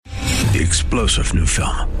the explosive new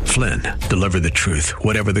film, Flynn, deliver the truth,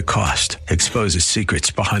 whatever the cost. Exposes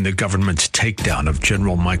secrets behind the government's takedown of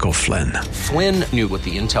General Michael Flynn. Flynn knew what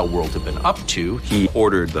the intel world had been up to. He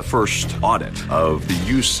ordered the first audit of the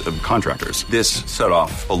use of contractors. This set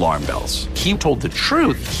off alarm bells. He told the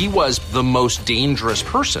truth. He was the most dangerous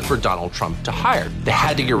person for Donald Trump to hire. They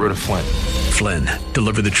had to get rid of Flynn. Flynn,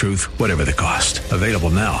 deliver the truth, whatever the cost. Available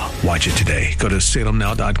now. Watch it today. Go to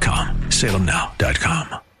salemnow.com.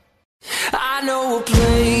 salemnow.com. I know a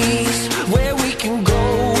place where we can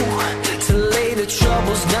go to lay the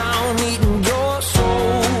troubles down, eating your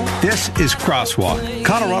soul. This is Crosswalk,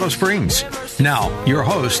 Colorado Springs. Now, your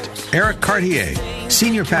host, Eric Cartier,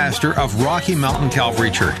 Senior Pastor of Rocky Mountain Calvary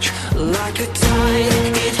Church. Like a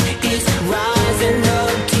tide, it is rising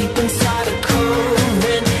up deep inside a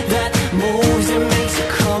current that moves and makes it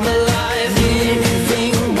come alive.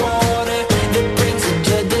 Living water that brings the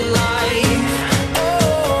dead to life.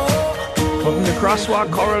 Welcome to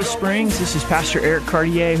Crosswalk, Colorado Springs. This is Pastor Eric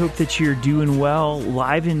Cartier. Hope that you're doing well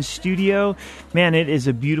live in studio. Man, it is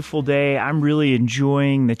a beautiful day. I'm really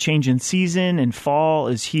enjoying the change in season, and fall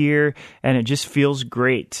is here, and it just feels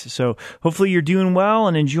great. So hopefully you're doing well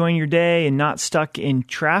and enjoying your day and not stuck in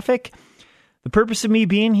traffic. The purpose of me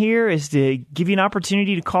being here is to give you an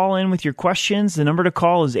opportunity to call in with your questions. The number to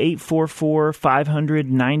call is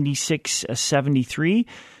 844-500-9673.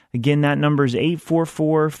 Again, that number is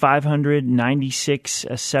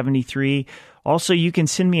 844-500-9673. Also, you can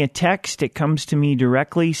send me a text. It comes to me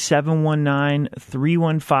directly,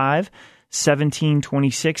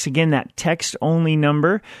 719-315-1726. Again, that text-only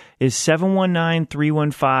number is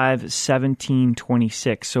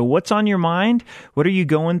 719-315-1726. So what's on your mind? What are you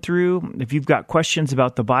going through? If you've got questions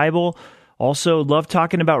about the Bible, also love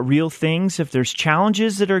talking about real things. If there's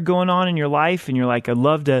challenges that are going on in your life and you're like, I'd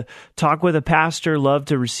love to talk with a pastor, love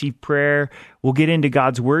to receive prayer, we'll get into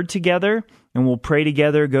God's Word together and we'll pray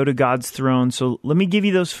together, go to God's throne. So let me give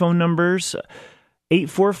you those phone numbers.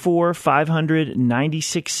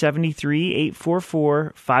 844-500-9673.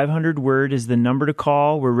 844-500-WORD is the number to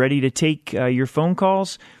call. We're ready to take your phone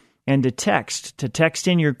calls and to text. To text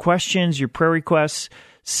in your questions, your prayer requests,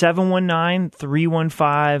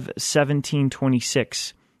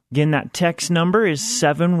 719-315-1726. Again, that text number is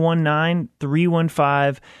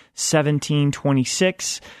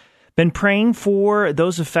 719-315-1726. Been praying for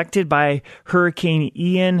those affected by Hurricane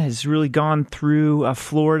Ian. Has really gone through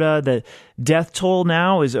Florida. The death toll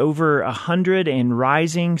now is over 100 and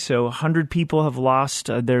rising. So 100 people have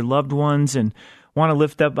lost their loved ones, and want to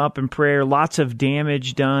lift them up in prayer. Lots of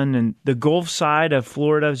damage done. And the Gulf side of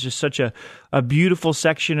Florida is just such a beautiful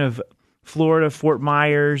section of Florida, Fort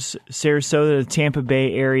Myers, Sarasota, the Tampa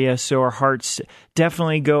Bay area. So our hearts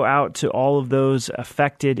definitely go out to all of those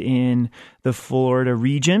affected in the Florida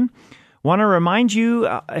region. Want to remind you,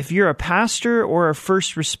 if you're a pastor or a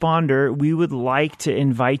first responder, we would like to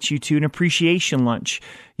invite you to an appreciation lunch.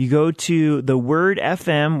 You go to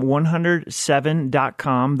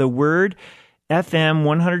thewordfm107.com,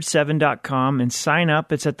 thewordfm107.com, and sign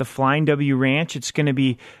up. It's at the Flying W Ranch. It's going to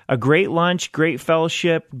be a great lunch, great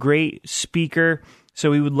fellowship, great speaker.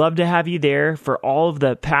 So we would love to have you there for all of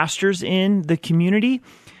the pastors in the community,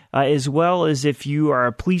 as well as if you are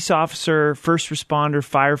a police officer, first responder,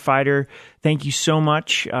 firefighter. Thank you so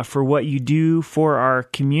much for what you do for our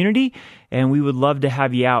community, and we would love to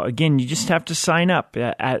have you out. Again, you just have to sign up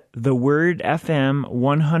at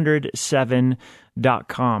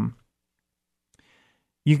thewordfm107.com.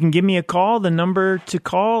 You can give me a call. The number to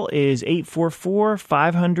call is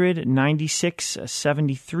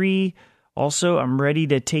 844-500-9673. Also, I'm ready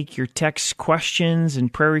to take your text questions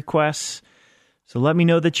and prayer requests. So let me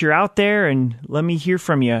know that you're out there and let me hear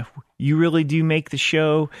from you. You really do make the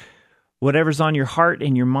show. Whatever's on your heart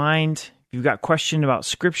and your mind. If you've got a question about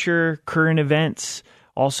Scripture, current events,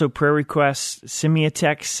 also prayer requests, send me a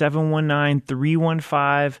text,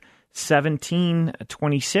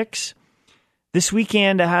 719-315-1726. This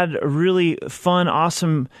weekend, I had a really fun,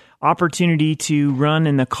 awesome opportunity to run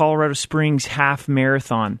in the Colorado Springs Half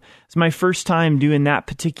Marathon. It's my first time doing that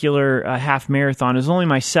particular half marathon. It was only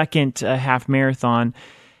my second half marathon.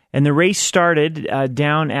 And the race started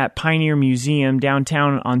down at Pioneer Museum,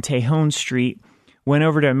 downtown on Tejon Street, went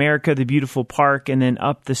over to America the Beautiful Park, and then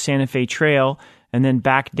up the Santa Fe Trail, and then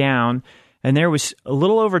back down. And there was a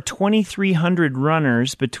little over 2,300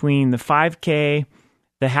 runners between the 5K,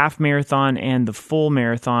 the half marathon, and the full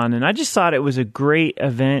marathon. And I just thought it was a great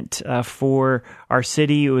event for our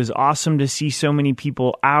city. It was awesome to see so many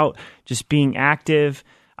people out just being active.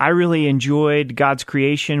 I really enjoyed God's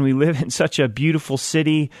creation. We live in such a beautiful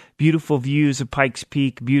city, beautiful views of Pikes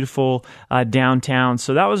Peak, beautiful downtown.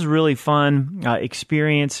 So that was a really fun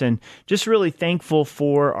experience, and just really thankful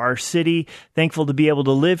for our city, thankful to be able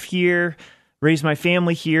to live here, raise my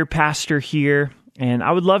family here, pastor here. And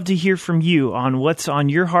I would love to hear from you on what's on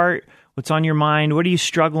your heart, what's on your mind, what are you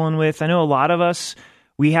struggling with? I know a lot of us,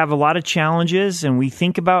 we have a lot of challenges, and we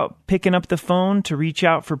think about picking up the phone to reach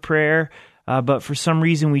out for prayer, but for some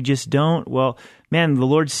reason we just don't. Well, man, the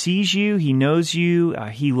Lord sees you. He knows you.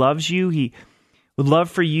 He loves you. He would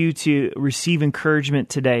love for you to receive encouragement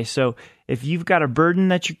today. So if you've got a burden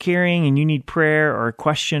that you're carrying and you need prayer or a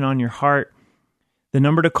question on your heart, the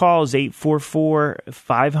number to call is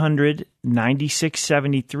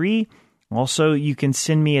 844-500-9673. Also, you can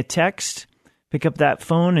send me a text. Pick up that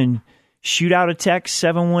phone and shoot out a text,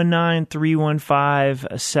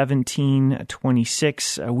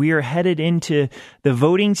 719-315-1726. We are headed into the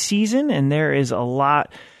voting season, and there is a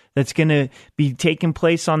lot that's going to be taking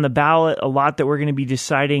place on the ballot, a lot that we're going to be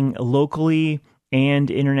deciding locally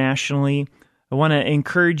and internationally. I want to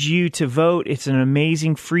encourage you to vote. It's an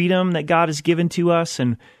amazing freedom that God has given to us,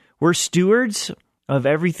 and we're stewards of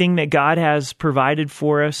everything that God has provided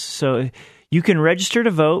for us. So you can register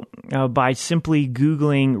to vote by simply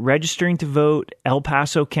Googling registering to vote El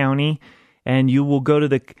Paso County, and you will go to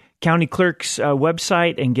the county clerk's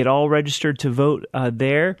website and get all registered to vote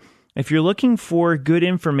there. If you're looking for good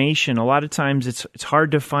information, a lot of times it's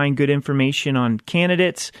hard to find good information on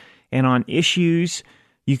candidates and on issues.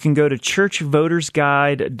 You can go to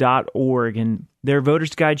churchvotersguide.org, and their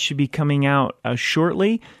voters guide should be coming out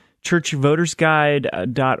shortly,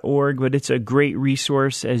 churchvotersguide.org, but it's a great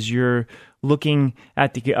resource as you're looking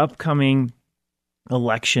at the upcoming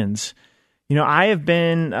elections. You know, I have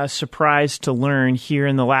been surprised to learn here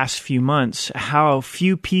in the last few months how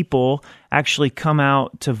few people actually come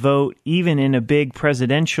out to vote, even in a big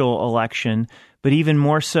presidential election, but even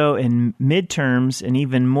more so in midterms and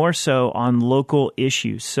even more so on local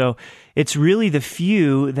issues. So it's really the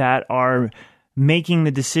few that are making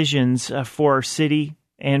the decisions for our city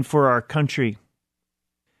and for our country.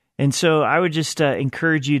 And so I would just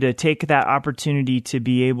encourage you to take that opportunity to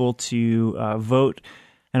be able to vote,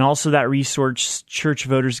 and also that resource,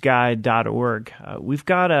 churchvotersguide.org. We've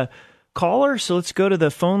got a caller, so let's go to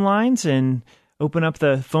the phone lines and open up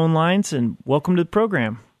the phone lines, and welcome to the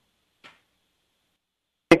program.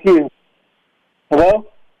 Thank you. Hello?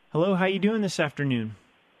 Hello, how you doing this afternoon?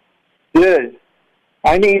 Good.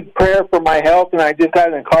 I need prayer for my health, and I just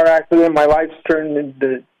had a car accident. My life's turned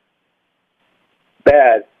into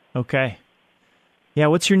bad. Okay. Yeah,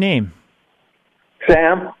 what's your name?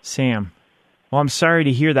 Sam? Sam. Well, I'm sorry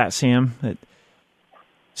to hear that, Sam.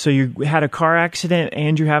 So you had a car accident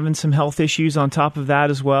and you're having some health issues on top of that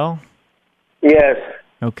as well? Yes.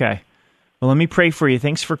 Okay. Well, let me pray for you.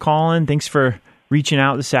 Thanks for calling. Thanks for reaching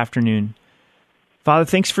out this afternoon. Father,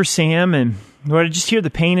 thanks for Sam. And Lord, I just hear the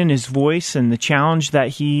pain in his voice and the challenge that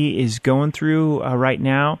he is going through right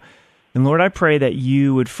now. And Lord, I pray that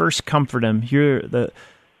you would first comfort him. You're the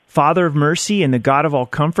Father of mercy and the God of all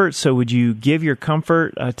comfort, so would you give your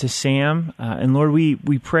comfort to Sam? And Lord, we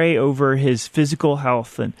pray over his physical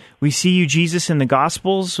health. And we see you, Jesus, in the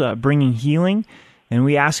Gospels bringing healing. And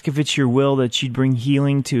we ask if it's your will that you'd bring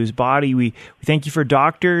healing to his body. We thank you for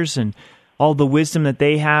doctors and all the wisdom that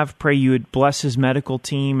they have. Pray you would bless his medical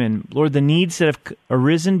team. And Lord, the needs that have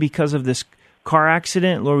arisen because of this car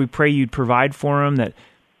accident, Lord, we pray you'd provide for him, that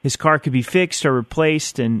his car could be fixed or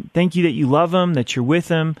replaced. And thank you that you love him, that you're with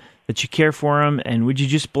him, that you care for him. And would you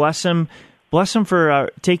just bless him? Bless him for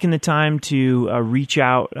taking the time to reach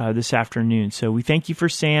out this afternoon. So we thank you for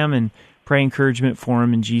Sam and pray encouragement for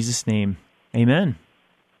him in Jesus' name. Amen.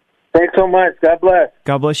 Thanks so much. God bless.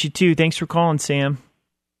 God bless you too. Thanks for calling, Sam.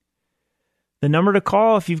 The number to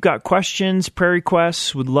call if you've got questions, prayer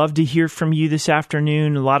requests, would love to hear from you this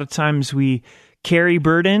afternoon. A lot of times we carry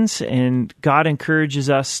burdens, and God encourages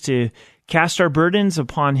us to cast our burdens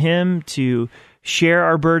upon Him, to share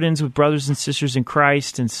our burdens with brothers and sisters in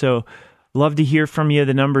Christ. And so love to hear from you.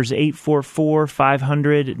 The number is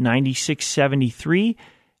 844-500-9673,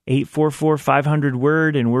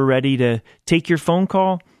 844-500-WORD, and we're ready to take your phone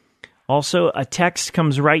call. Also, a text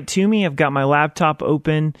comes right to me. I've got my laptop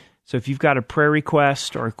open, so if you've got a prayer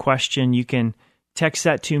request or a question, you can text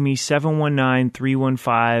that to me,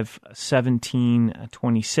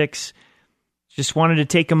 719-315-1726. Just wanted to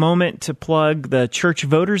take a moment to plug the Church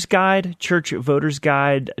Voters Guide,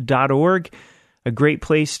 churchvotersguide.org, a great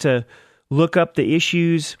place to look up the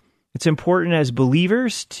issues. It's important as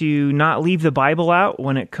believers to not leave the Bible out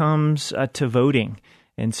when it comes to voting.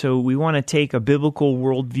 And so we want to take a biblical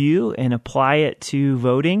worldview and apply it to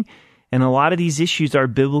voting. And a lot of these issues are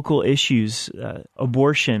biblical issues: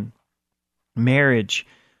 abortion, marriage,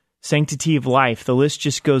 sanctity of life. The list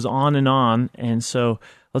just goes on. And so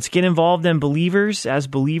let's get involved as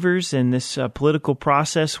believers in this political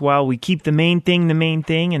process while we keep the main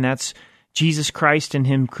thing, and that's Jesus Christ and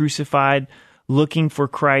Him crucified, looking for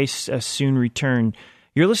Christ's soon return.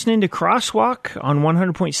 You're listening to Crosswalk on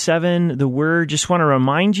 100.7 The Word. Just want to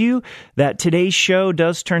remind you that today's show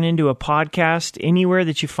does turn into a podcast. Anywhere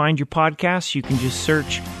that you find your podcasts, you can just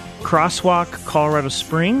search Crosswalk Colorado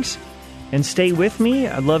Springs. And stay with me.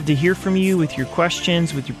 I'd love to hear from you with your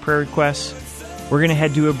questions, with your prayer requests. We're going to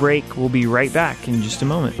head to a break. We'll be right back in just a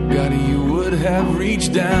moment. God, you would have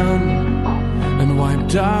reached down and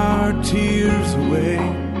wiped our tears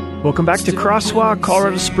away. Welcome back to Crosswalk,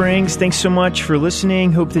 Colorado Springs. Thanks so much for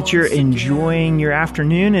listening. Hope that you're enjoying your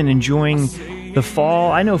afternoon and enjoying the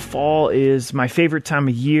fall. I know fall is my favorite time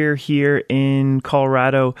of year here in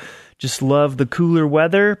Colorado. Just love the cooler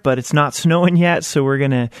weather, but it's not snowing yet, so we're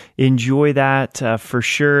going to enjoy that for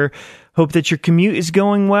sure. Hope that your commute is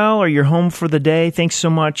going well or you're home for the day. Thanks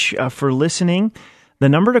so much for listening. The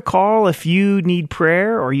number to call if you need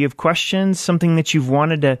prayer or you have questions, something that you've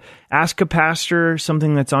wanted to ask a pastor,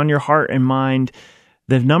 something that's on your heart and mind,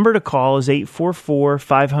 the number to call is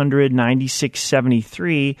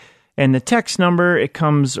 844-500-9673. And the text number, it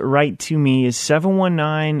comes right to me, is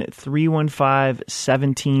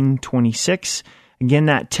 719-315-1726. Again,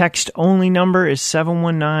 that text-only number is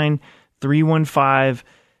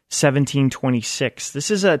 719-315-1726.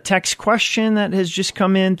 This is a text question that has just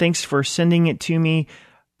come in. Thanks for sending it to me.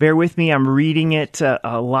 Bear with me. I'm reading it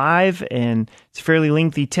live, and it's a fairly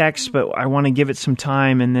lengthy text, but I want to give it some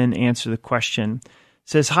time and then answer the question. It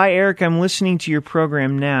says, "Hi, Eric. I'm listening to your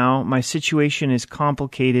program now. My situation is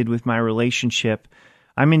complicated with my relationship.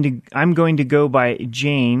 I'm going to go by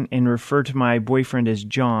Jane and refer to my boyfriend as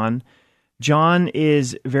John. John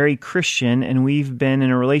is very Christian, and we've been in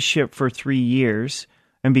a relationship for 3 years.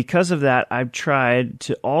 And because of that, I've tried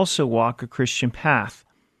to also walk a Christian path.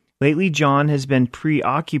 Lately, John has been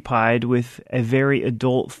preoccupied with a very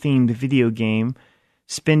adult-themed video game,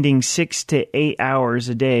 spending 6 to 8 hours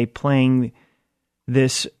a day playing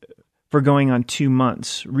this for going on 2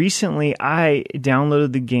 months. Recently, I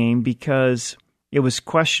downloaded the game because it was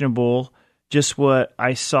questionable just what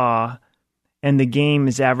I saw, and the game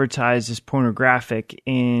is advertised as pornographic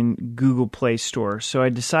in Google Play Store. So I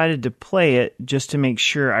decided to play it just to make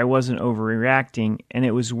sure I wasn't overreacting, and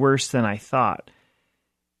it was worse than I thought.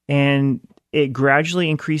 And it gradually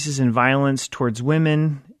increases in violence towards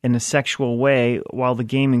women in a sexual way while the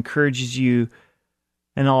game encourages you.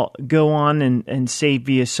 And I'll go on and say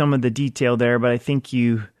via some of the detail there, but I think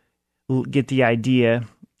you get the idea.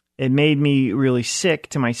 It made me really sick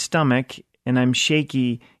to my stomach, and I'm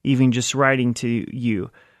shaky even just writing to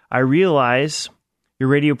you. I realize your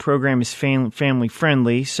radio program is family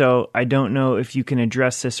friendly, so I don't know if you can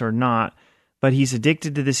address this or not, but he's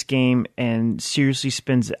addicted to this game and seriously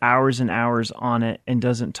spends hours and hours on it and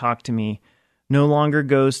doesn't talk to me. No longer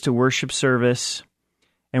goes to worship service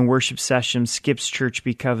and worship sessions, skips church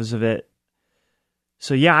because of it.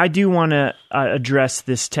 So yeah, I do want to address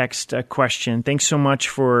this text question. Thanks so much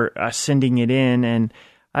for sending it in. And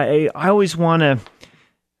I always want to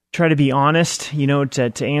try to be honest,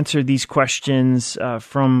 to answer these questions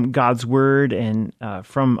from God's Word and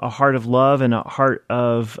from a heart of love and a heart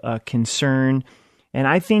of concern. And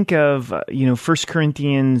I think of, 1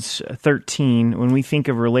 Corinthians 13, when we think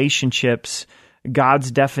of relationships,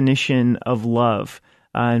 God's definition of love.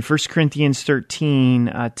 And 1 Corinthians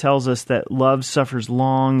 13 tells us that love suffers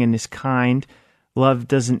long and is kind. Love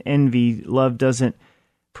doesn't envy. Love doesn't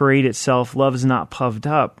parade itself. Love is not puffed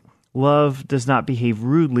up. Love does not behave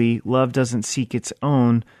rudely. Love doesn't seek its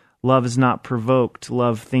own. Love is not provoked.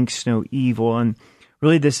 Love thinks no evil. And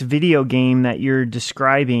really, this video game that you're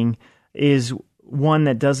describing is one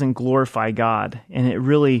that doesn't glorify God. And it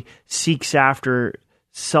really seeks after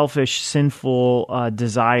selfish, sinful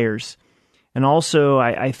desires. And also,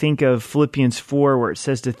 I think of Philippians 4, where it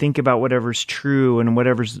says to think about whatever's true and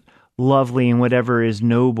whatever's lovely and whatever is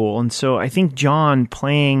noble. And so I think John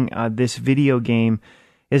playing this video game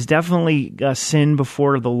is definitely a sin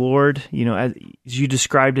before the Lord. As you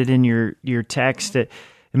described it in your text, it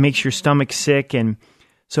makes your stomach sick. And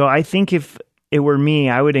so I think if it were me,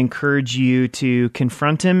 I would encourage you to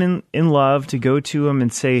confront him in love, to go to him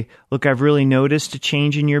and say, look, I've really noticed a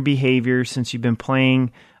change in your behavior since you've been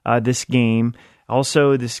playing this game.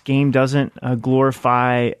 Also, this game doesn't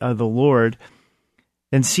glorify the Lord.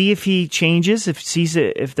 and see if he changes,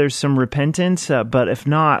 if there's some repentance. But if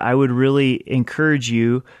not, I would really encourage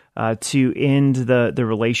you to end the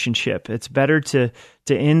relationship. It's better to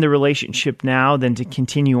end the relationship now than to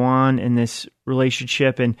continue on in this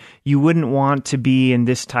relationship, and you wouldn't want to be in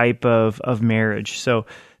this type of marriage. So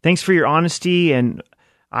thanks for your honesty, and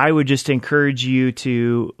I would just encourage you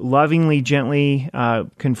to lovingly, gently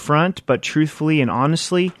confront, but truthfully and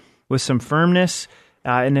honestly with some firmness.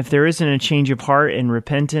 And if there isn't a change of heart and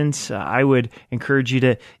repentance, I would encourage you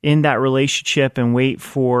to end that relationship and wait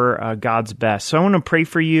for God's best. So I want to pray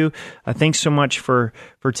for you. Thanks so much for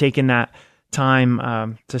taking that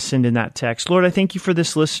time to send in that text. Lord, I thank you for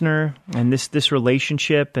this listener and this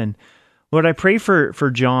relationship. And Lord, I pray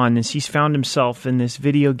for John as he's found himself in this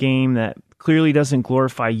video game that clearly doesn't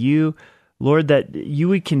glorify you. Lord, that you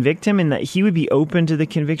would convict him and that he would be open to the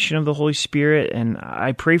conviction of the Holy Spirit. And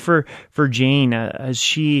I pray for Jane as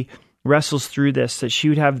she wrestles through this, that she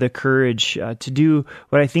would have the courage to do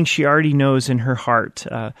what I think she already knows in her heart,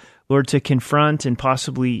 Lord, to confront and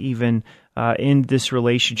possibly even end this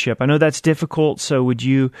relationship. I know that's difficult, so would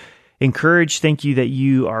you encourage, thank you that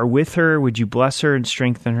you are with her, would you bless her and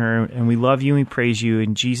strengthen her, and we love you and we praise you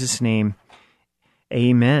in Jesus' name,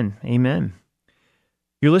 amen, amen.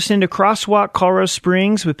 You're listening to Crosswalk Colorado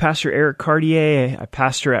Springs with Pastor Eric Cartier, a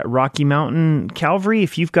pastor at Rocky Mountain Calvary.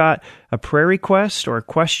 If you've got a prayer request or a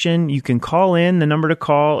question, you can call in. The number to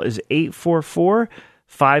call is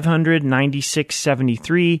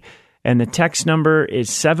 844-500-9673, and the text number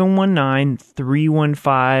is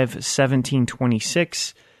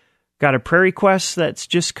 719-315-1726. Got a prayer request that's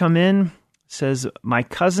just come in. It says, my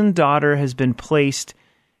cousin daughter has been placed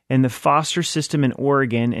in the foster system in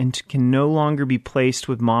Oregon and can no longer be placed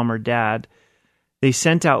with mom or dad. They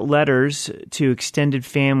sent out letters to extended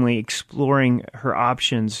family exploring her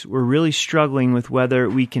options. We're really struggling with whether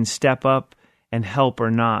we can step up and help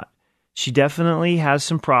or not. She definitely has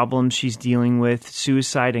some problems she's dealing with,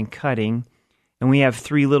 suicide and cutting, and we have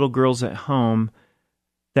 3 little girls at home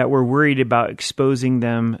that we're worried about exposing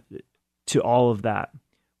them to all of that.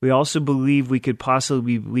 We also believe we could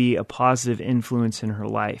possibly be a positive influence in her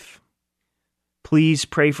life. Please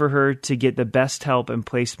pray for her to get the best help and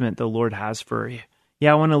placement the Lord has for her.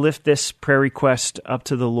 Yeah, I want to lift this prayer request up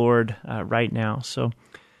to the Lord right now. So,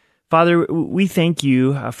 Father, we thank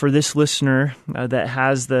you for this listener that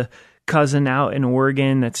has the cousin out in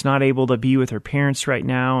Oregon that's not able to be with her parents right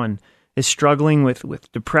now and is struggling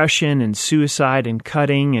with depression and suicide and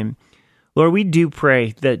cutting. And Lord, we do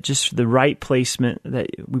pray that just the right placement, that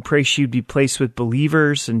we pray she would be placed with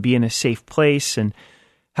believers and be in a safe place and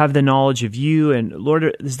have the knowledge of you. And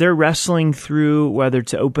Lord, as they're wrestling through whether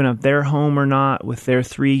to open up their home or not with their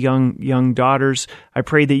 3 young daughters, I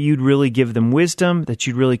pray that you'd really give them wisdom, that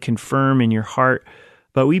you'd really confirm in your heart.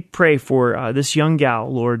 But we pray for this young gal,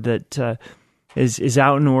 Lord, that is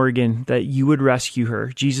out in Oregon, that you would rescue her.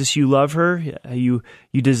 Jesus, you love her. You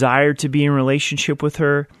desire to be in relationship with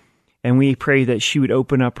her. And we pray that she would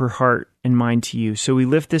open up her heart and mind to you. So we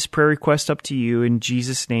lift this prayer request up to you in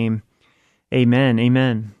Jesus' name. Amen.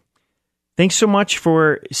 Amen. Thanks so much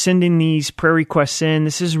for sending these prayer requests in.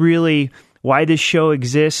 This is really why this show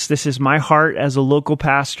exists. This is my heart as a local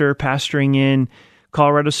pastor, pastoring in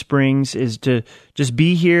Colorado Springs, is to just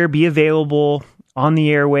be here, be available on the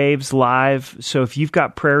airwaves live. So if you've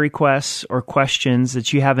got prayer requests or questions,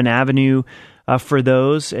 that you have an avenue for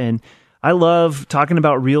those. And I love talking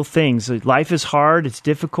about real things. Life is hard. It's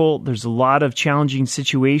difficult. There's a lot of challenging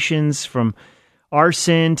situations, from our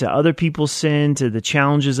sin to other people's sin to the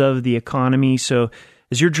challenges of the economy. So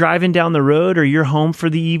as you're driving down the road or you're home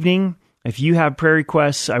for the evening, if you have prayer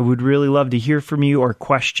requests, I would really love to hear from you, or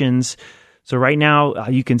questions. So right now,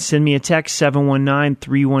 you can send me a text,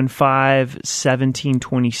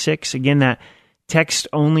 719-315-1726. Again, that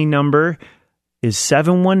text-only number is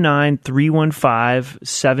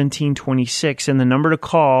 719-315-1726. And the number to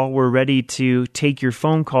call, we're ready to take your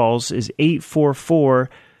phone calls, is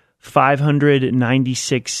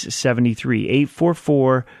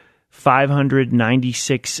 844-500-9673.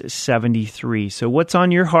 844-500-9673. So what's on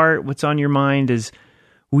your heart, what's on your mind as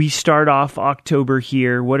we start off October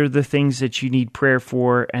here? What are the things that you need prayer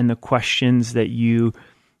for and the questions that you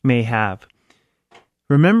may have?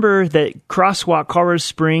 Remember that Crosswalk Colorado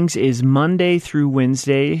Springs is Monday through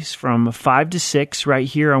Wednesdays from 5 to 6 right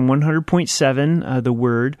here on 100.7, The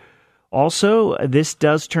Word. Also, this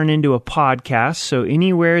does turn into a podcast, so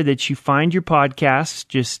anywhere that you find your podcasts,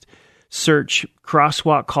 just search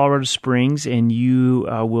Crosswalk Colorado Springs and you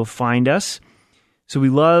will find us. So we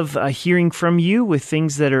love hearing from you with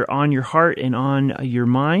things that are on your heart and on your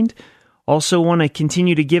mind. Also want to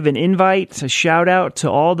continue to give an invite, a shout out to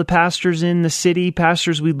all the pastors in the city.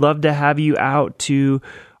 Pastors, we'd love to have you out to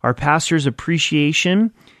our Pastors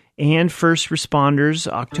Appreciation and First Responders,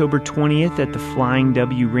 October 20th at the Flying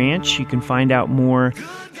W Ranch. You can find out more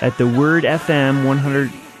at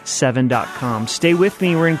thewordfm107.com. Stay with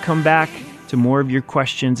me. We're going to come back to more of your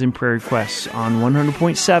questions and prayer requests on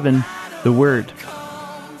 100.7 The Word.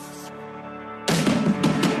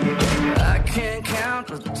 I can't count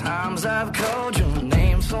the times I've called your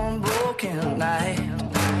name some broken night,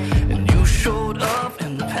 and you showed up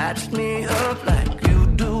and patched me up like you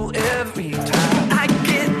do every time I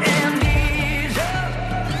get amnesia.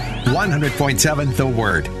 100.7 The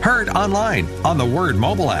Word. Heard online on the Word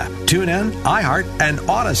mobile app. Tune in, iHeart, and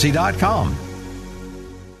Odyssey.com.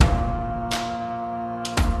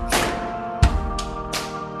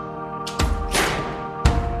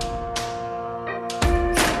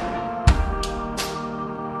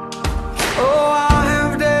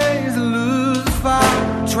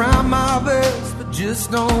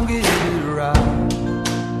 Just don't get it right.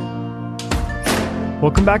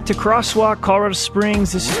 Welcome back to Crosswalk, Colorado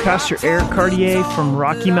Springs. This is Pastor Eric Cartier from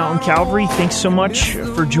Rocky Mountain Calvary. Thanks so much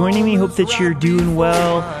for joining me. Hope that you're doing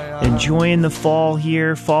well, enjoying the fall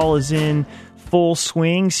here. Fall is in full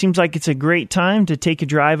swing. Seems like it's a great time to take a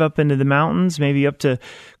drive up into the mountains, maybe up to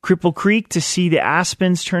Cripple Creek to see the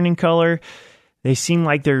aspens turning color. They seem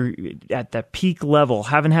like they're at the peak level.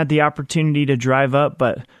 Haven't had the opportunity to drive up,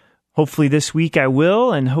 but hopefully this week I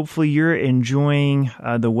will, and hopefully you're enjoying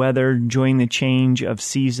the weather, enjoying the change of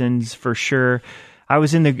seasons for sure. I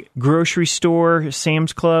was in the grocery store,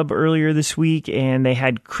 Sam's Club, earlier this week, and they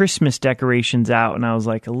had Christmas decorations out, and I was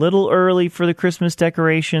like, a little early for the Christmas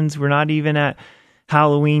decorations. We're not even at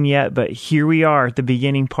Halloween yet, but here we are at the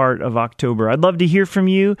beginning part of October. I'd love to hear from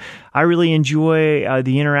you. I really enjoy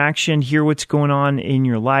the interaction, hear what's going on in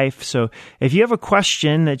your life. So if you have a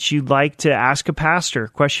question that you'd like to ask a pastor,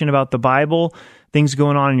 question about the Bible, things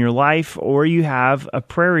going on in your life, or you have a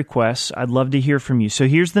prayer request, I'd love to hear from you. So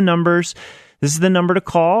here's the numbers. This is the number to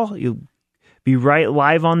call. You'll be right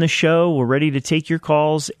live on the show. We're ready to take your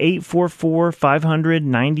calls,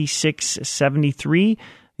 844-500-9673.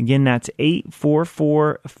 Again, that's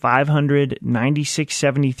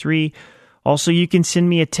 844-500-9673. Also, you can send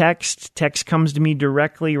me a text. Text comes to me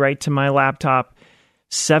directly right to my laptop,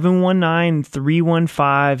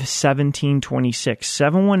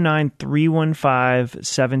 719-315-1726.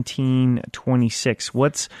 719-315-1726.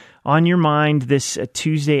 What's on your mind this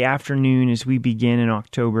Tuesday afternoon as we begin in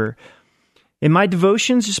October? In my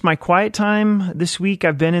devotions, just my quiet time this week,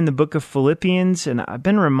 I've been in the book of Philippians, and I've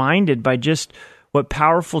been reminded by just what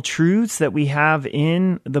powerful truths that we have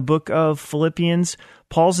in the book of Philippians.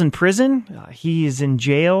 Paul's in prison. He is in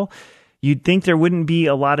jail. You'd think there wouldn't be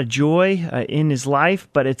a lot of joy in his life,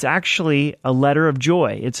 but it's actually a letter of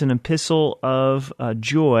joy. It's an epistle of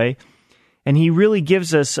joy. And he really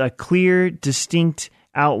gives us a clear, distinct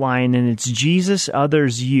outline, and it's Jesus,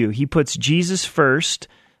 others, you. He puts Jesus first,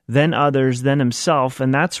 then others, then himself,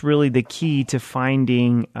 and that's really the key to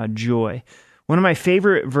finding joy. One of my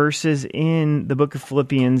favorite verses in the book of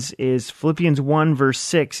Philippians is Philippians 1, verse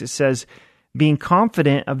 6. It says, being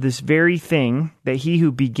confident of this very thing, that he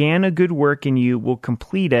who began a good work in you will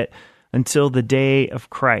complete it until the day of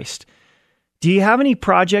Christ. Do you have any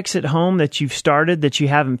projects at home that you've started that you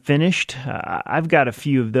haven't finished? I've got a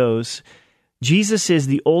few of those. Jesus is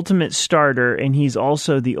the ultimate starter, and he's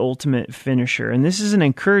also the ultimate finisher. And this is an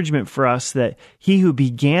encouragement for us that he who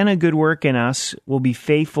began a good work in us will be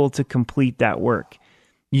faithful to complete that work.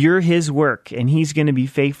 You're his work, and he's going to be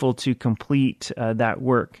faithful to complete that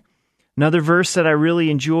work. Another verse that I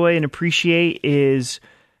really enjoy and appreciate is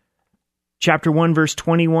chapter 1, verse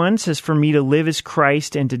 21. It says, for me to live is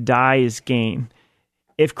Christ, and to die is gain.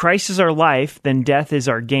 If Christ is our life, then death is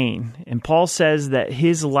our gain. And Paul says that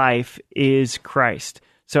his life is Christ.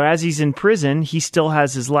 So as he's in prison, he still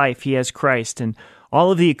has his life. He has Christ. And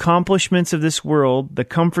all of the accomplishments of this world, the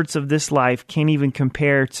comforts of this life, can't even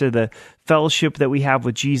compare to the fellowship that we have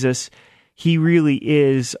with Jesus. He really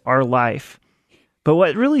is our life. But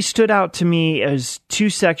what really stood out to me is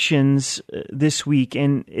two sections this week,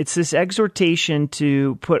 and it's this exhortation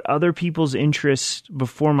to put other people's interests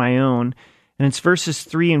before my own. And it's verses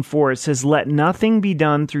 3 and 4. It says, let nothing be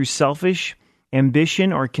done through selfish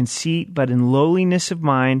ambition or conceit, but in lowliness of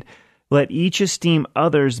mind, let each esteem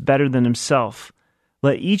others better than himself.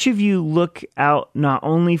 Let each of you look out not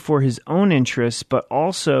only for his own interests, but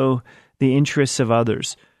also the interests of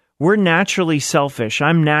others. We're naturally selfish.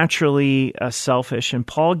 I'm naturally selfish. And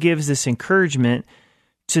Paul gives this encouragement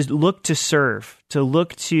to look to serve, to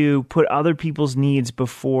look to put other people's needs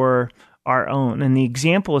before our own. And the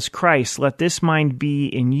example is Christ. Let this mind be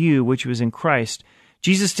in you, which was in Christ.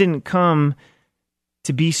 Jesus didn't come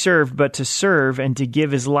to be served, but to serve and to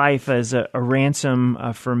give his life as a ransom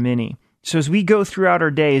for many. So as we go throughout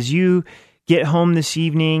our day, as you get home this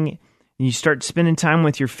evening and you start spending time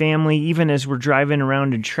with your family, even as we're driving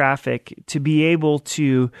around in traffic, to be able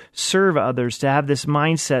to serve others, to have this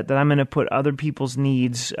mindset that I'm going to put other people's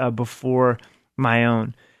needs before my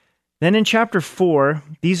own. Then in chapter 4,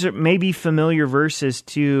 these are maybe familiar verses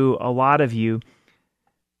to a lot of you. It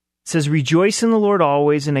says, "Rejoice in the Lord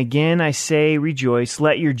always, and again I say rejoice.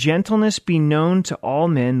 Let your gentleness be known to all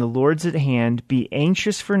men. The Lord's at hand. Be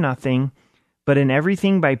anxious for nothing, but in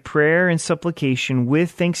everything by prayer and supplication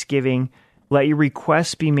with thanksgiving, let your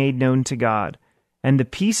requests be made known to God. And the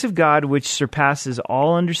peace of God, which surpasses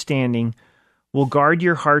all understanding, will guard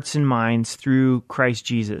your hearts and minds through Christ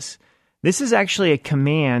Jesus." This is actually a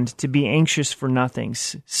command to be anxious for nothing,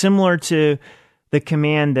 similar to the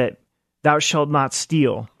command that thou shalt not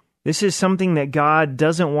steal. This is something that God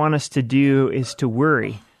doesn't want us to do, is to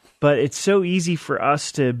worry. But it's so easy for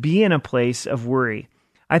us to be in a place of worry.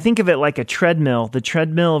 I think of it like a treadmill, the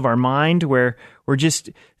treadmill of our mind, where we're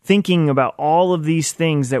just thinking about all of these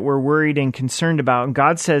things that we're worried and concerned about. And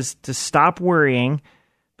God says to stop worrying,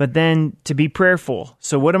 but then to be prayerful.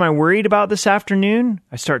 So what am I worried about this afternoon?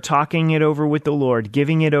 I start talking it over with the Lord,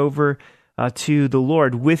 giving it over to the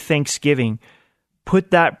Lord with thanksgiving.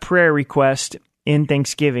 Put that prayer request in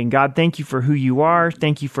thanksgiving. God, thank you for who you are.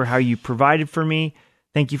 Thank you for how you provided for me.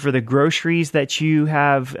 Thank you for the groceries that you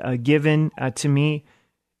have given to me.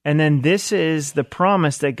 And then this is the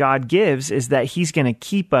promise that God gives, is that he's going to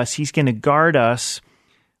keep us. He's going to guard us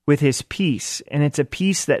with his peace. And it's a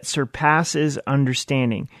peace that surpasses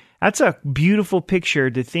understanding. That's a beautiful picture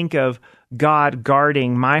to think of God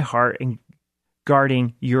guarding my heart and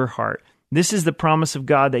guarding your heart. This is the promise of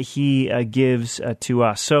God that he gives to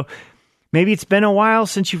us. So maybe it's been a while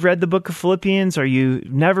since you've read the book of Philippians, or you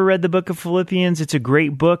never read the book of Philippians. It's a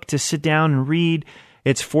great book to sit down and read.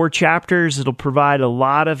 It's 4 chapters. It'll provide a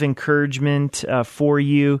lot of encouragement for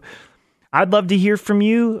you. I'd love to hear from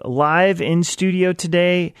you live in studio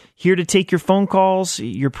today. Here to take your phone calls,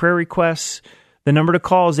 your prayer requests. The number to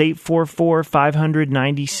call is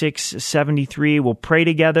 844-500-9673. We'll pray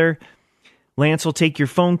together. Lance will take your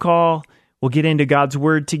phone call. We'll get into God's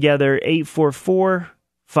Word together.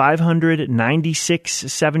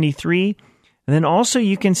 844-500-9673. And then also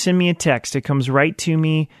you can send me a text. It comes right to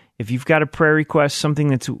me. If you've got a prayer request, something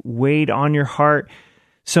that's weighed on your heart.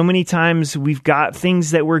 So many times we've got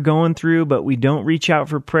things that we're going through, but we don't reach out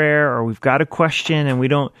for prayer, or we've got a question and we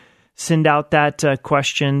don't send out that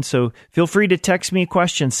question. So feel free to text me a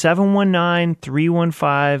question,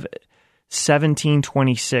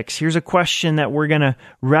 719-315-1726. Here's a question that we're going to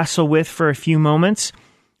wrestle with for a few moments.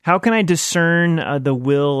 How can I discern the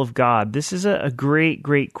will of God? This is a great,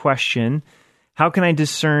 great question. How can I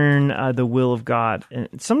discern the will of God? And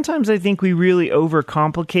sometimes I think we really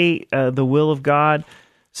overcomplicate the will of God.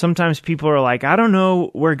 Sometimes people are like, I don't know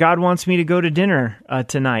where God wants me to go to dinner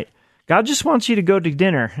tonight. God just wants you to go to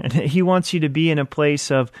dinner, and he wants you to be in a place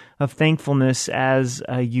of thankfulness as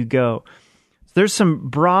you go. There's some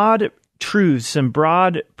broad truths, some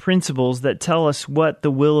broad principles that tell us what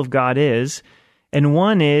the will of God is, and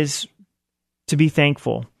one is to be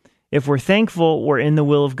thankful. If we're thankful, we're in the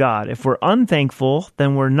will of God. If we're unthankful,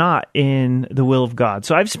 then we're not in the will of God.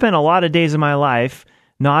 So I've spent a lot of days of my life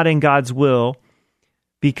not in God's will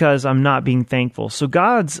because I'm not being thankful. So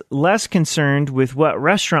God's less concerned with what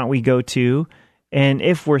restaurant we go to and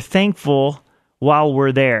if we're thankful while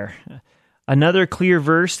we're there. Another clear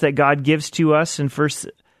verse that God gives to us in 1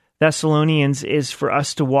 Thessalonians is for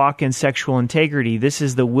us to walk in sexual integrity. This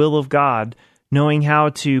is the will of God, knowing how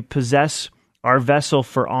to possess our vessel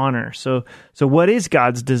for honor. So what is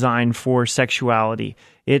God's design for sexuality?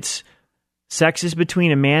 Sex is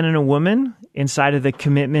between a man and a woman inside of the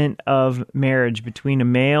commitment of marriage between a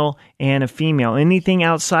male and a female. Anything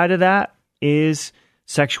outside of that is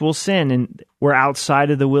sexual sin, and we're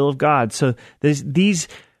outside of the will of God. So these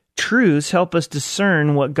truths help us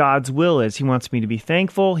discern what God's will is. He wants me to be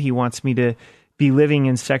thankful. He wants me to be living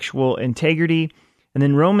in sexual integrity. And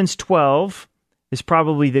then Romans 12 is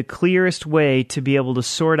probably the clearest way to be able to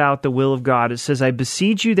sort out the will of God. It says, I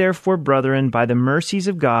beseech you therefore, brethren, by the mercies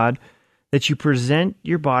of God, that you present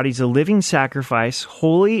your bodies a living sacrifice,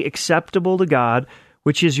 wholly acceptable to God,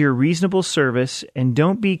 which is your reasonable service, and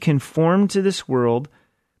don't be conformed to this world,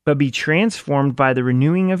 but be transformed by the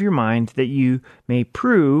renewing of your mind, that you may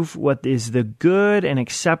prove what is the good and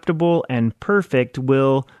acceptable and perfect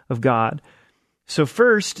will of God. So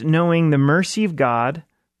first, knowing the mercy of God,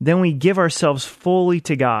 then we give ourselves fully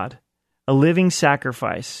to God. a living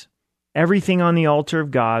sacrifice, everything on the altar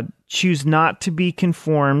of God. Choose not to be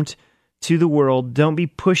conformed to the world. Don't be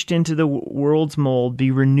pushed into the world's mold.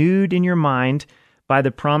 Be renewed in your mind by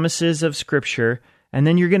the promises of Scripture, and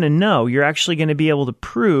then you're going to know. You're actually going to be able to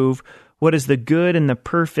prove what is the good and the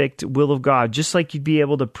perfect will of God. Just like you'd be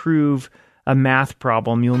able to prove a math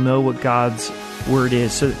problem, you'll know what God's Word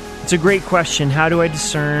is. So it's a great question. How do I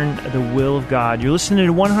discern the will of God? You're listening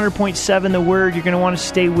to 100.7 The Word. You're going to want to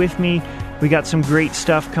stay with me. We got some great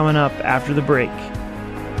stuff coming up after the break.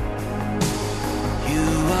 You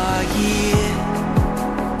are here,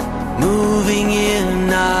 moving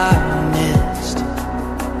in our midst.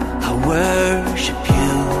 I worship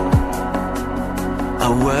you. I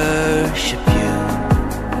worship you.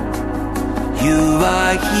 You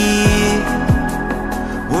are here.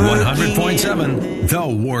 100.7 The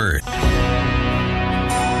Word.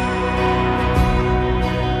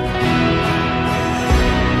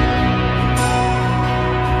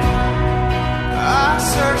 I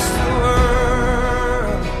searched the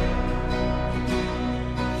world,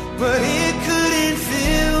 but it couldn't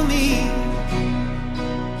fill me.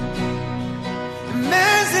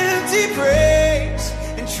 Man's empty praise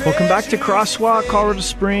and Welcome back to Crosswalk, Colorado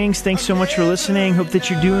Springs. Thanks so much for listening. Hope that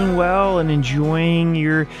you're doing well and enjoying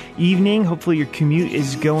your evening. Hopefully your commute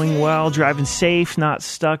is going well, driving safe, not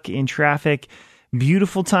stuck in traffic.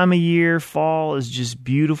 Beautiful time of year. Fall is just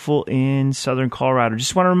beautiful in Southern Colorado.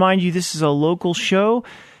 Just want to remind you, this is a local show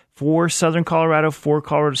for Southern Colorado, for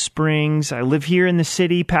Colorado Springs. I live here in the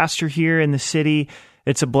city, pastor here in the city.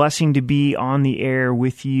 It's a blessing to be on the air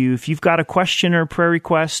with you. If you've got a question or a prayer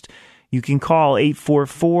request, you can call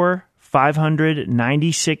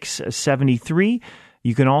 844-500-9673.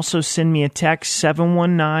 You can also send me a text,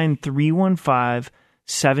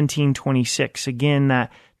 719-315-1726. Again,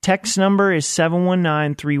 that text number is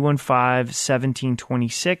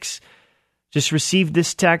 719-315-1726. Just received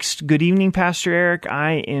this text. Good evening, Pastor Eric.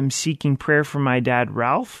 I am seeking prayer for my dad,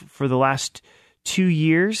 Ralph, for the last 2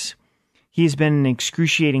 years. He has been in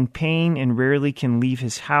excruciating pain and rarely can leave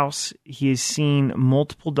his house. He has seen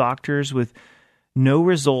multiple doctors with no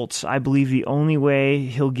results. I believe the only way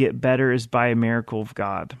he'll get better is by a miracle of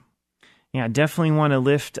God. Yeah, I definitely want to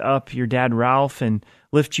lift up your dad, Ralph, and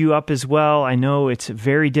lift you up as well. I know it's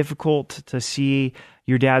very difficult to see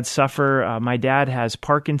your dad suffer. My dad has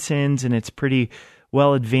Parkinson's, and it's pretty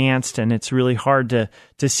well advanced, and it's really hard to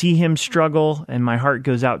see him struggle, and my heart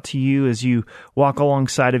goes out to you as you walk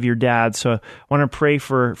alongside of your dad. So I want to pray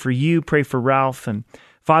for you, pray for Ralph, and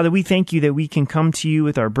Father, we thank you that we can come to you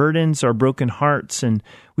with our burdens, our broken hearts, and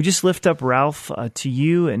we just lift up Ralph to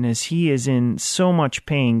you. And as he is in so much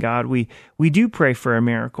pain, God, we do pray for a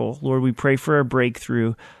miracle. Lord, we pray for a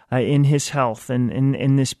breakthrough in his health and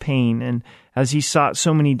in this pain. And as he sought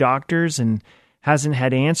so many doctors and hasn't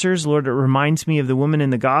had answers, Lord, it reminds me of the woman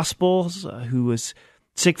in the Gospels who was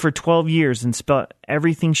sick for 12 years and spent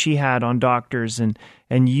everything she had on doctors, and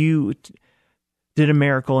you did a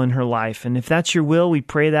miracle in her life. And if that's your will, we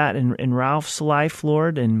pray that in Ralph's life,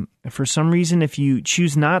 Lord. And for some reason, if you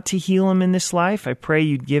choose not to heal him in this life, I pray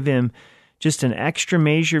you'd give him just an extra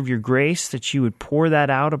measure of your grace, that you would pour that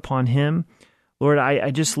out upon him. Lord,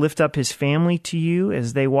 I just lift up his family to you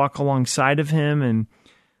as they walk alongside of him, and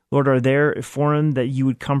Lord, are there for him, that you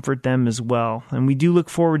would comfort them as well. And we do look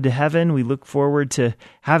forward to heaven. We look forward to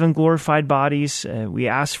having glorified bodies. We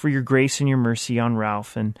ask for your grace and your mercy on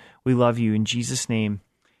Ralph, and we love you in Jesus' name.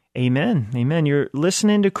 Amen. Amen. You're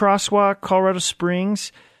listening to Crosswalk, Colorado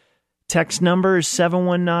Springs. Text number is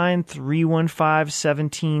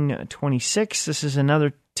 719-315-1726. This is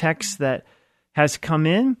another text that has come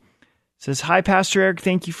in. It says, "Hi, Pastor Eric.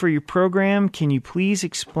 Thank you for your program. Can you please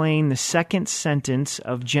explain the second sentence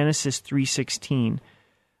of Genesis 3:16?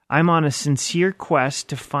 I'm on a sincere quest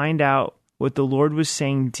to find out what the Lord was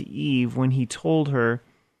saying to Eve when he told her,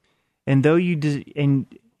 and though you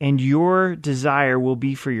and your desire will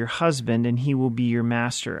be for your husband, and he will be your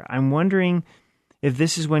master. I'm wondering if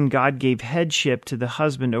this is when God gave headship to the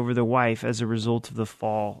husband over the wife as a result of the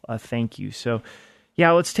fall. Thank you." So,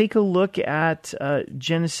 yeah, let's take a look at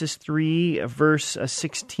Genesis 3, verse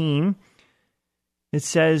 16. It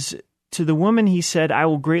says, "To the woman he said, I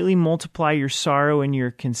will greatly multiply your sorrow and your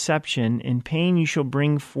conception. In pain you shall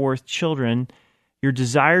bring forth children. Your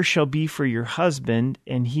desire shall be for your husband,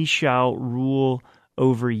 and he shall rule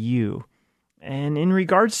over you." And in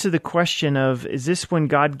regards to the question of, is this when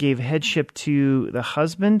God gave headship to the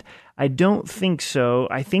husband? I don't think so.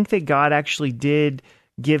 I think that God actually did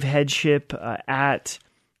give headship at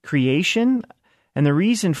creation. And the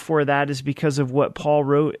reason for that is because of what Paul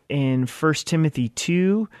wrote in 1 Timothy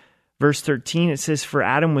 2, verse 13. It says, "For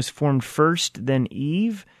Adam was formed first, then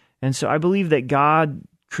Eve. And so I believe that God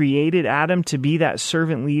created Adam to be that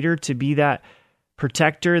servant leader, to be that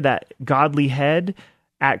protector, that godly head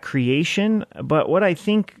at creation. But what I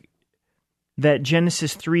think that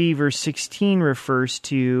Genesis 3 verse 16 refers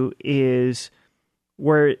to is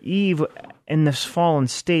where Eve in this fallen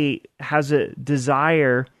state has a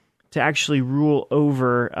desire to actually rule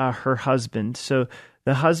over her husband. So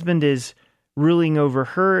the husband is ruling over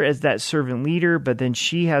her as that servant leader, but then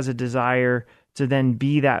she has a desire to then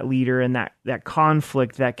be that leader, and that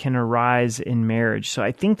conflict that can arise in marriage. So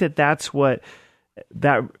I think that that's what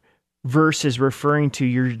that verse is referring to.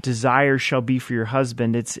 Your desire shall be for your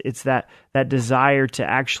husband. It's that desire to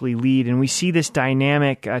actually lead. And we see this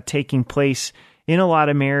dynamic taking place in a lot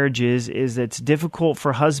of marriages, is it's difficult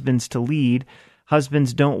for husbands to lead.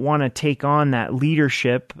 Husbands don't want to take on that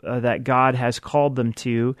leadership that God has called them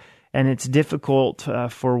to, and it's difficult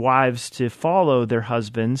for wives to follow their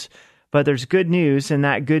husbands. But there's good news, and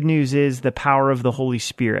that good news is the power of the Holy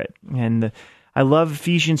Spirit. And I love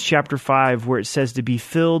Ephesians chapter 5, where it says to be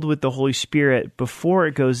filled with the Holy Spirit before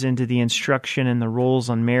it goes into the instruction and the roles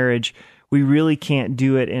on marriage. We really can't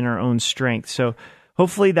do it in our own strength. So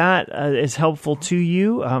hopefully that is helpful to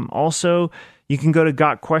you. Also, you can go to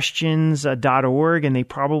gotquestions.org, and they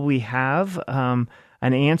probably have an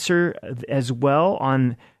answer as well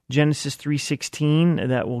on Genesis 3:16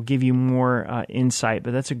 that will give you more insight.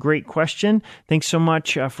 But that's a great question. Thanks so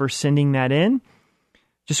much for sending that in.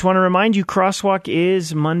 Just want to remind you, Crosswalk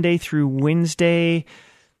is Monday through Wednesday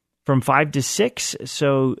from 5 to 6.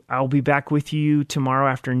 So I'll be back with you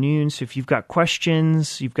tomorrow afternoon. So if you've got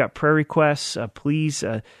questions, you've got prayer requests, please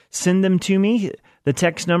send them to me. The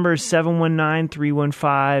text number is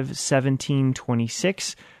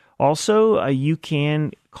 719-315-1726. Also, you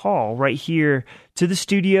can call right here to the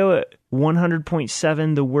studio at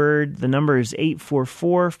 100.7 The Word. The number is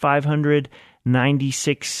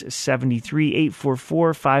 844-500-9673,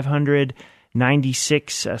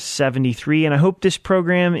 844-500-9673. And I hope this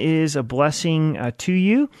program is a blessing to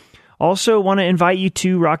you. Also, want to invite you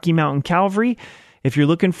to Rocky Mountain Calvary. If you're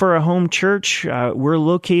looking for a home church, we're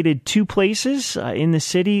located two places in the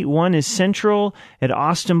city. One is central at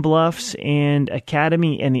Austin Bluffs and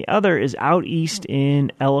Academy, and the other is out east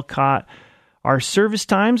in Ellicott. Our service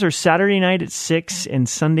times are Saturday night at 6 and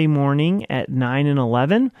Sunday morning at 9 and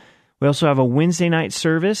 11. We also have a Wednesday night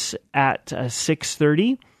service at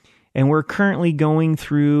 6:30, and we're currently going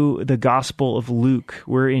through the Gospel of Luke.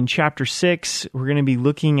 We're in chapter 6. We're going to be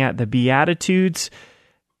looking at the Beatitudes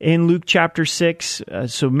in Luke chapter 6.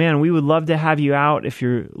 So, man, we would love to have you out if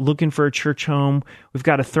you're looking for a church home. We've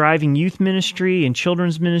got a thriving youth ministry and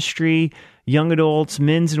children's ministry, young adults,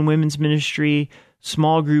 men's and women's ministry,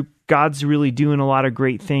 small group. God's really doing a lot of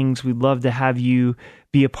great things. We'd love to have you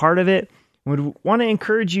be a part of it. Would want to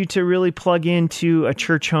encourage you to really plug into a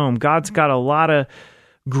church home. God's got a lot of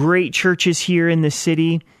great churches here in the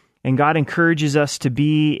city, and God encourages us to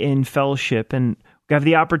be in fellowship. And we have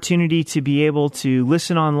the opportunity to be able to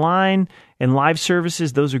listen online and live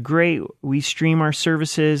services. Those are great. We stream our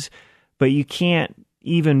services, but you can't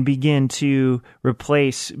even begin to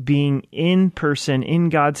replace being in person, in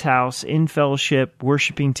God's house, in fellowship,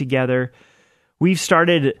 worshiping together. We've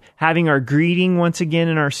started having our greeting once again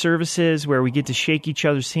in our services, where we get to shake each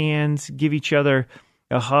other's hands, give each other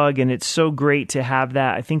a hug, and it's so great to have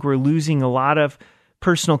that. I think we're losing a lot of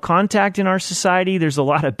personal contact in our society. There's a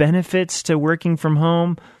lot of benefits to working from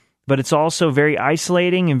home, but it's also very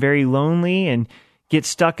isolating and very lonely, and get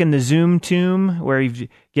stuck in the Zoom tomb where you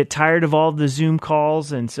get tired of all the Zoom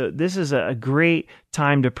calls. And so this is a great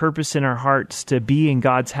time to purpose in our hearts to be in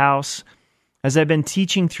God's house. As I've been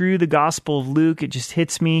teaching through the Gospel of Luke, it just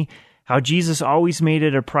hits me how Jesus always made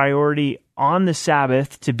it a priority on the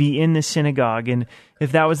Sabbath to be in the synagogue. And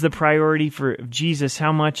if that was the priority for Jesus,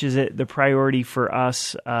 how much is it the priority for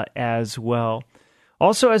us as well?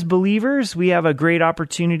 Also, as believers, we have a great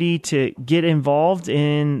opportunity to get involved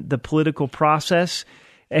in the political process.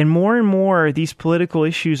 And more, these political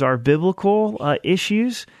issues are biblical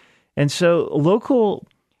issues. And so local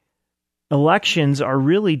elections are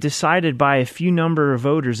really decided by a few number of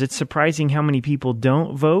voters. It's surprising how many people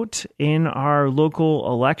don't vote in our local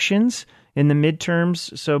elections in the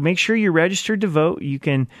midterms. So make sure you're registered to vote. You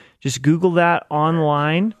can just Google that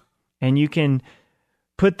online, and you can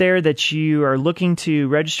put there that you are looking to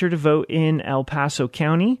register to vote in El Paso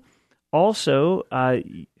County. Also,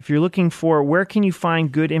 if you're looking for where can you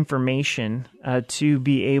find good information to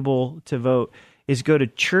be able to vote, is go to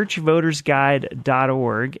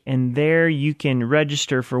churchvotersguide.org, and there you can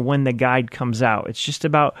register for when the guide comes out. It's just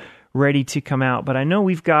about ready to come out. But I know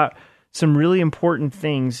we've got some really important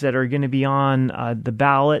things that are going to be on the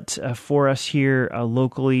ballot for us here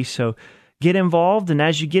locally. So get involved. And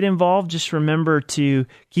as you get involved, just remember to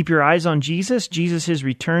keep your eyes on Jesus. Jesus is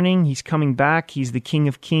returning. He's coming back. He's the King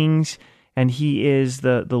of Kings, and He is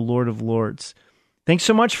the Lord of Lords. Thanks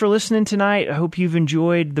so much for listening tonight. I hope you've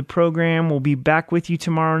enjoyed the program. We'll be back with you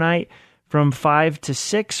tomorrow night from 5 to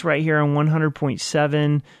 6 right here on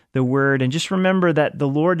 100.7 The Word. And just remember that the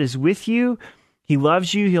Lord is with you. He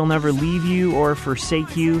loves you. He'll never leave you or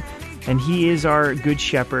forsake you. And He is our good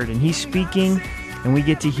shepherd. And He's speaking, and we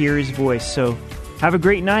get to hear His voice. So have a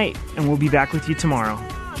great night, and we'll be back with you tomorrow.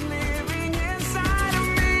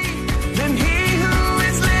 Than he who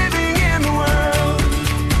is living in the world.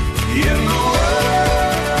 In the world.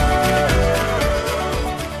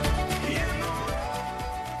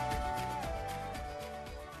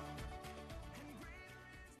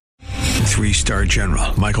 3-star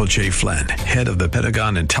General Michael J. Flynn, head of the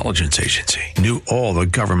Pentagon Intelligence Agency, knew all the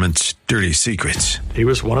government's dirty secrets. He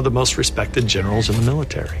was one of the most respected generals in the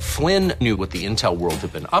military. Flynn knew what the intel world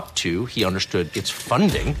had been up to. He understood its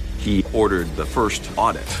funding. He ordered the first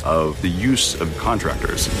audit of the use of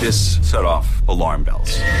contractors. This set off alarm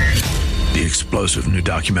bells. The explosive new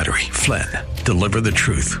documentary, Flynn, Deliver the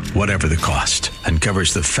Truth, Whatever the Cost,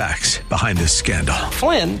 uncovers the facts behind this scandal.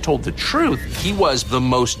 Flynn told the truth. He was the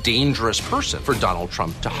most dangerous person for Donald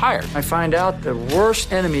Trump to hire. I find out the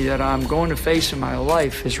worst enemy that I'm going to face in my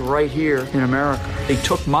life is right here in America. They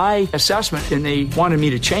took my assessment and they wanted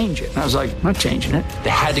me to change it. And I was like, I'm not changing it. They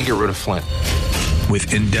had to get rid of Flynn.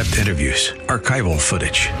 With in-depth interviews, archival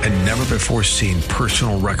footage, and never-before-seen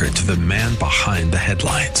personal records of the man behind the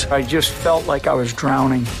headlines. I just felt like I was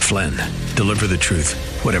drowning. Flynn, Deliver the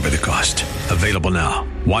Truth, Whatever the Cost. Available now.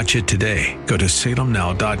 Watch it today. Go to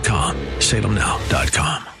salemnow.com.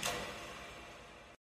 salemnow.com.